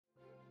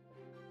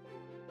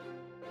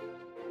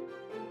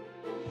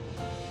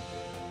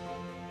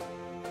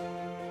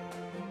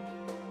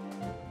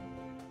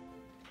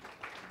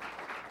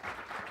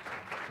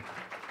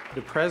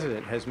The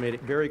President has made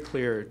it very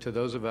clear to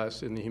those of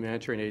us in the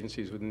humanitarian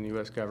agencies within the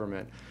U.S.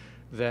 government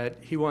that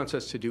he wants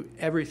us to do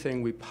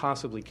everything we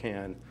possibly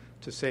can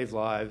to save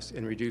lives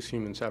and reduce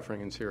human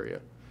suffering in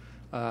Syria.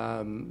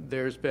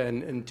 There's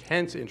been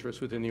intense interest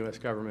within the U.S.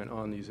 government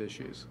on these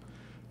issues.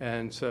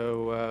 And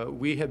so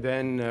we have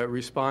been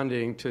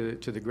responding to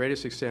the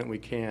greatest extent we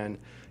can,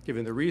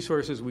 given the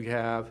resources we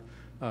have.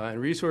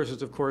 And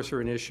resources, of course,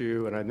 are an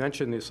issue, and I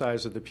mentioned the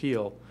size of the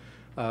appeal.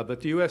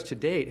 But the U.S. to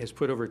date has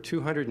put over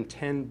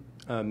 $210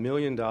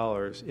 million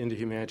into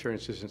humanitarian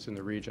assistance in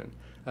the region.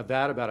 Of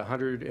that, about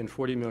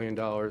 $140 million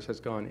has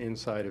gone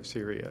inside of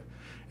Syria.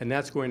 And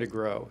that's going to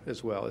grow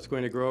as well. It's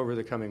going to grow over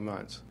the coming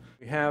months.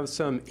 We have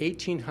some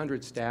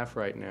 1,800 staff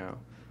right now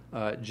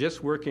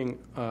just working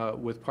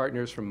with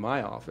partners from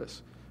my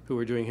office who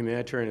are doing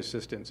humanitarian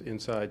assistance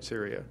inside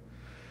Syria.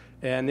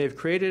 And they've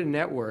created a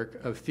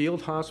network of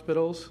field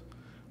hospitals,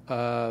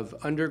 of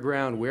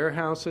underground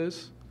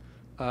warehouses.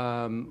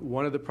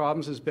 One of the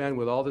problems has been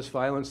with all this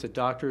violence that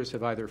doctors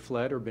have either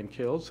fled or been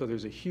killed, so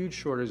there's a huge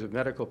shortage of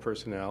medical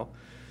personnel.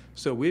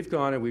 So we've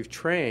gone and we've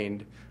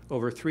trained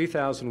over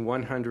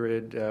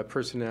 3,100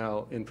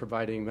 personnel in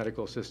providing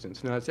medical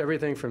assistance. Now, it's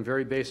everything from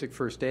very basic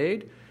first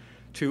aid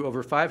to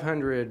over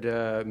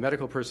 500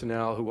 medical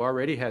personnel who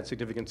already had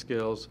significant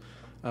skills,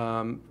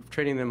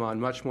 training them on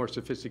much more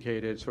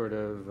sophisticated sort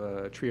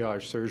of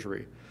triage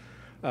surgery.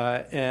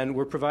 And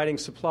we're providing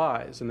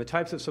supplies. And the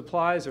types of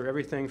supplies are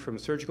everything from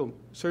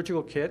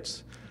surgical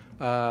kits,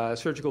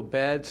 surgical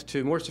beds,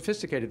 to more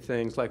sophisticated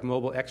things like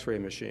mobile X-ray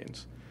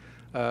machines.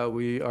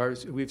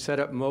 We've set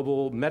up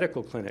mobile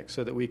medical clinics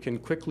so that we can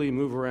quickly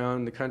move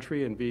around the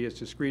country and be as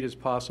discreet as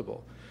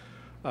possible.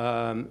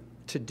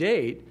 To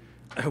date,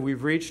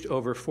 we've reached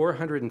over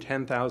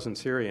 410,000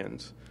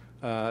 Syrians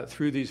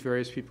through these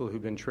various people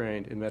who've been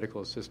trained in medical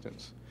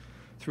assistance.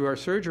 Through our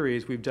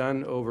surgeries, we've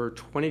done over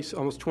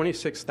almost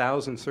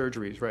 26,000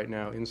 surgeries right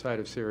now inside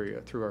of Syria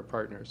through our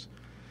partners.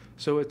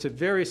 So it's a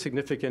very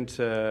significant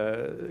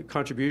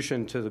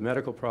contribution to the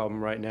medical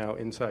problem right now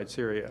inside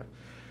Syria.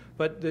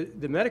 But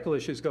the medical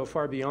issues go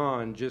far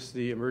beyond just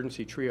the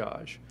emergency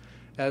triage.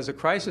 As a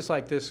crisis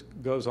like this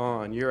goes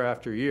on year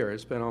after year,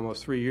 it's been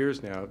almost 3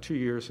 years now, 2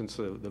 years since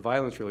the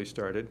violence really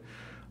started,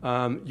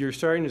 you're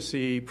starting to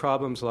see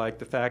problems like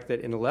the fact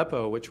that in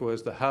Aleppo, which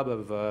was the hub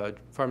of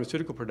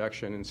pharmaceutical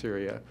production in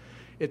Syria,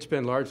 it's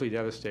been largely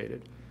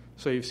devastated.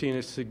 So you've seen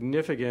a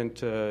significant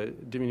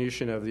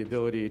diminution of the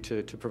ability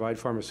to provide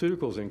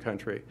pharmaceuticals in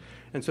country.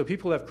 And so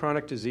people who have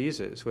chronic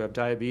diseases, who have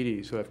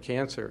diabetes, who have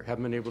cancer,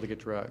 haven't been able to get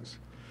drugs.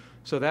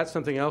 So that's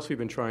something else we've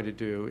been trying to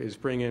do, is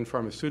bring in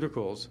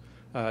pharmaceuticals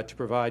to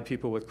provide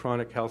people with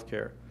chronic health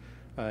care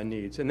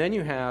needs. And then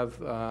you have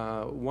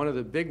one of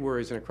the big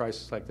worries in a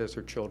crisis like this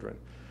are children.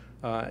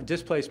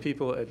 Displaced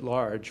people at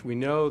large, we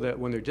know that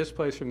when they're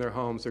displaced from their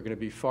homes, they're going to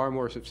be far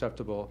more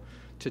susceptible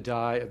to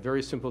die of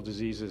very simple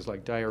diseases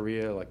like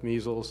diarrhea, like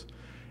measles.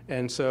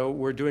 And so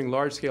we're doing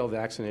large-scale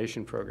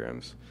vaccination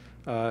programs.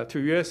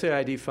 Through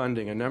USAID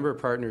funding, a number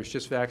of partners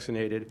just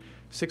vaccinated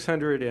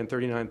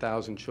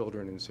 639,000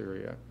 children in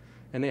Syria.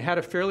 And they had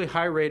a fairly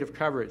high rate of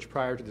coverage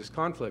prior to this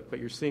conflict, but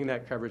you're seeing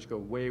that coverage go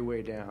way,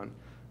 way down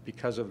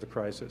because of the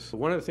crisis. So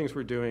one of the things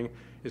we're doing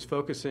is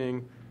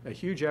focusing a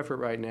huge effort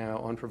right now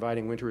on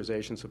providing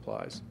winterization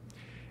supplies.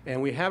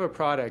 And we have a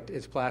product,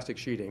 it's plastic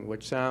sheeting,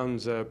 which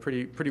sounds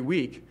pretty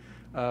weak,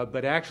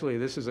 but actually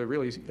this is a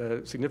really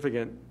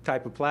significant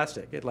type of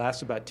plastic. It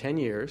lasts about 10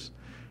 years,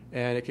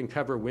 and it can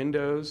cover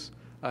windows.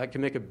 It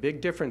can make a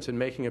big difference in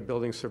making a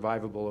building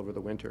survivable over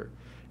the winter.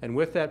 And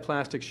with that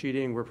plastic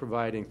sheeting, we're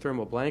providing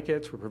thermal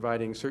blankets, we're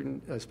providing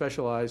certain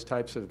specialized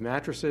types of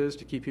mattresses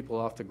to keep people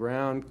off the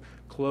ground,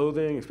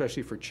 clothing,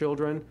 especially for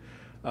children,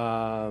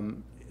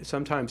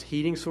 sometimes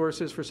heating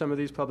sources for some of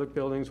these public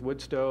buildings,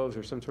 wood stoves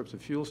or some sorts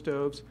of fuel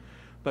stoves,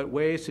 but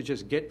ways to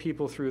just get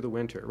people through the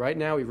winter. Right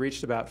now, we've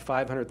reached about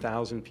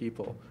 500,000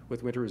 people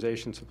with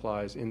winterization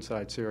supplies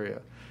inside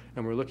Syria,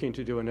 and we're looking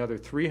to do another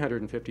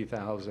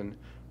 350,000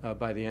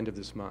 by the end of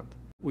this month.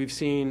 We've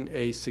seen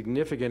a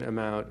significant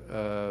amount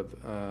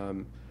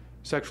of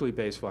sexually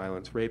based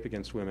violence, rape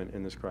against women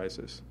in this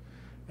crisis.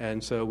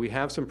 And so we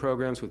have some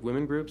programs with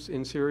women groups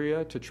in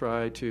Syria to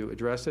try to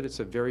address it. It's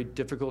a very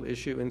difficult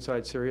issue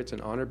inside Syria. It's an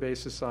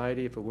honor-based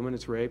society. If a woman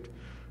is raped,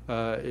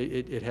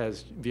 it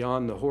has,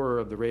 beyond the horror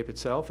of the rape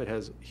itself, it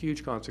has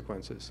huge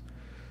consequences.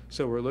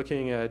 So we're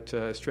looking at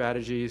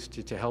strategies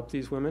to help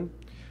these women.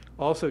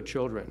 Also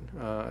children.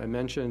 I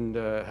mentioned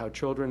how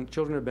children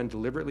have been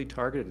deliberately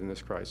targeted in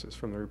this crisis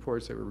from the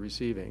reports that we're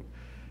receiving.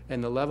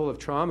 And the level of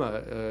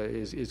trauma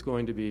is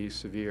going to be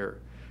severe.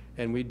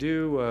 And we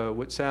do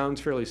what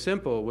sounds fairly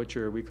simple, which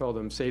we call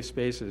them safe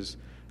spaces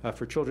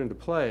for children to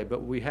play, but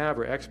what we have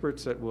are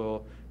experts that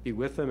will be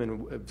with them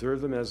and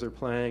observe them as they're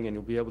playing, and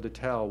you'll be able to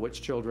tell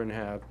which children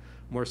have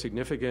more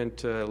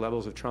significant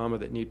levels of trauma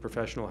that need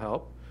professional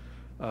help.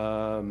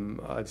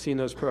 I've seen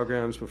those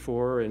programs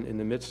before in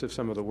the midst of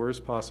some of the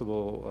worst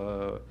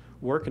possible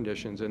war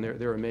conditions, and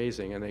they're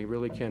amazing, and they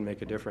really can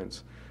make a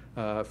difference.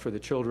 for the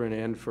children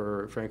and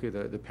for, frankly,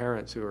 the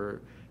parents who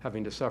are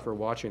having to suffer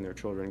watching their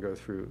children go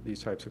through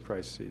these types of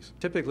crises.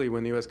 Typically,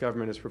 when the U.S.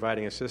 government is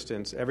providing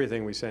assistance,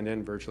 everything we send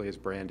in virtually is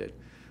branded.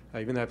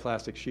 Even that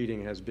plastic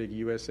sheeting has big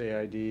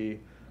USAID,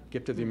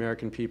 gift of the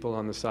American people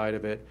on the side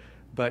of it,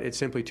 but it's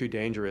simply too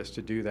dangerous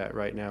to do that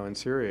right now in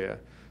Syria.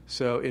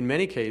 So in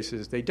many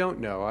cases, they don't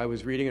know. I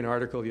was reading an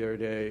article the other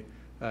day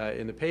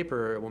in the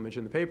paper, I won't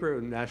mention the paper,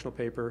 a national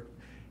paper,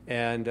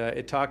 and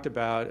it talked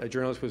about a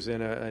journalist was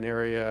in an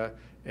area,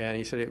 and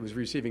he said it was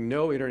receiving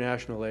no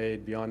international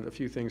aid beyond a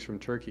few things from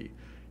Turkey.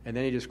 And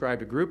then he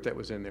described a group that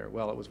was in there.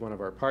 Well, it was one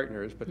of our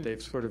partners, but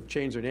they've sort of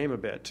changed their name a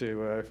bit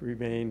to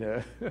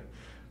remain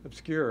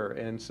obscure.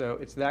 And so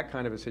it's that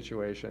kind of a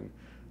situation.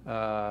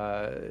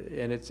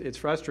 And it's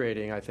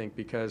frustrating, I think,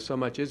 because so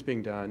much is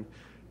being done.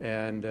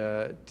 And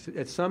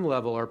at some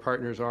level, our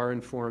partners are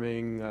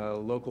informing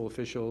local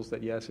officials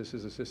that, yes, this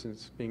is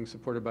assistance being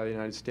supported by the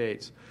United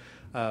States.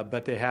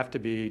 But they have to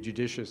be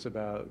judicious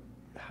about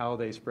how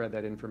they spread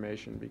that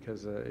information,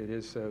 because it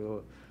is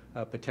so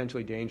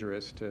potentially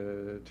dangerous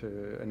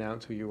to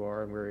announce who you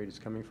are and where aid is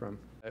coming from.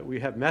 We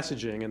have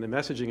messaging, and the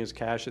messaging is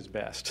cash is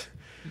best,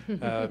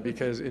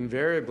 because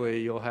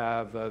invariably you'll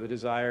have the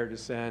desire to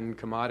send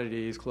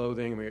commodities,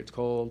 clothing, when it's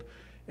cold,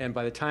 and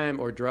by the time,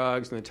 or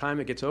drugs, and the time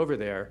it gets over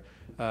there,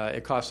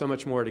 it costs so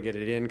much more to get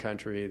it in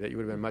country that you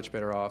would have been much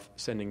better off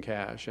sending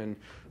cash. And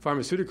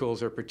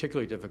pharmaceuticals are a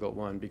particularly difficult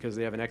one because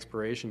they have an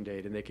expiration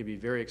date and they can be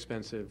very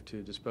expensive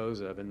to dispose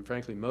of. And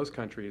frankly, most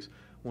countries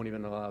won't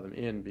even allow them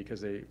in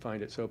because they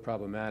find it so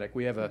problematic.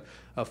 We have a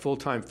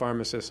full-time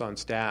pharmacist on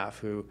staff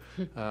who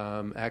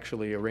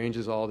actually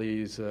arranges all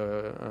these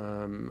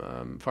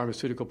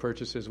pharmaceutical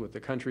purchases with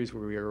the countries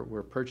where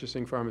we're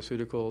purchasing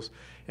pharmaceuticals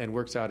and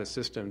works out a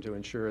system to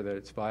ensure that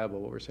it's viable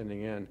what we're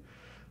sending in.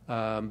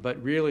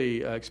 But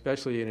really,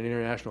 especially in an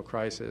international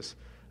crisis,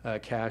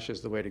 cash is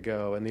the way to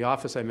go. And the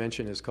office I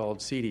mentioned is called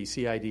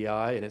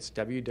CIDI, and it's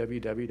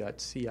www.cidi.org.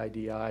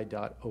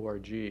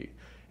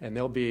 And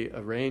there'll be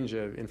a range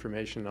of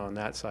information on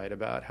that site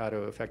about how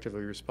to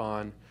effectively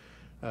respond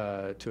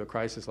to a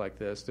crisis like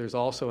this. There's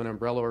also an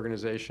umbrella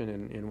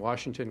organization in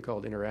Washington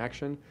called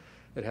Interaction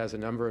that has a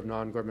number of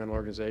non-governmental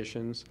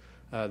organizations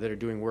that are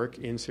doing work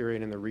in Syria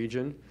and in the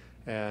region.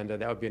 And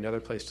that would be another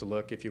place to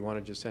look if you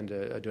wanted to send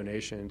a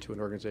donation to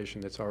an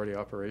organization that's already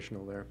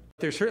operational there.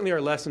 There certainly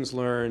are lessons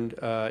learned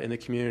in the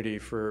community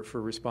for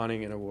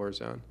responding in a war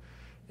zone.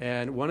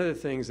 And one of the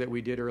things that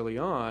we did early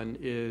on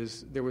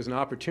is there was an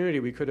opportunity.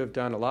 We could have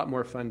done a lot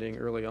more funding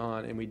early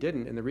on, and we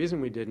didn't. And the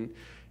reason we didn't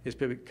is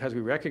because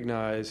we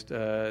recognized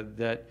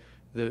that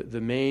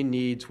the main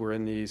needs were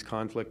in these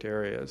conflict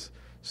areas.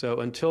 So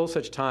until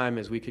such time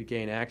as we could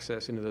gain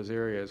access into those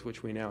areas,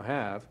 which we now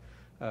have,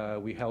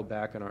 we held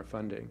back on our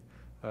funding.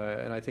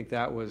 And I think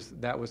that was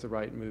the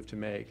right move to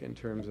make in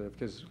terms of,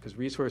 because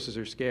resources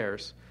are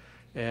scarce.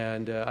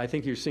 And I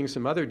think you're seeing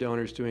some other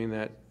donors doing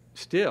that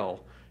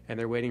still, and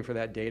they're waiting for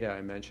that data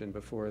I mentioned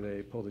before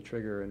they pull the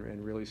trigger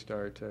and really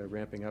start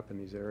ramping up in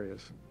these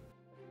areas.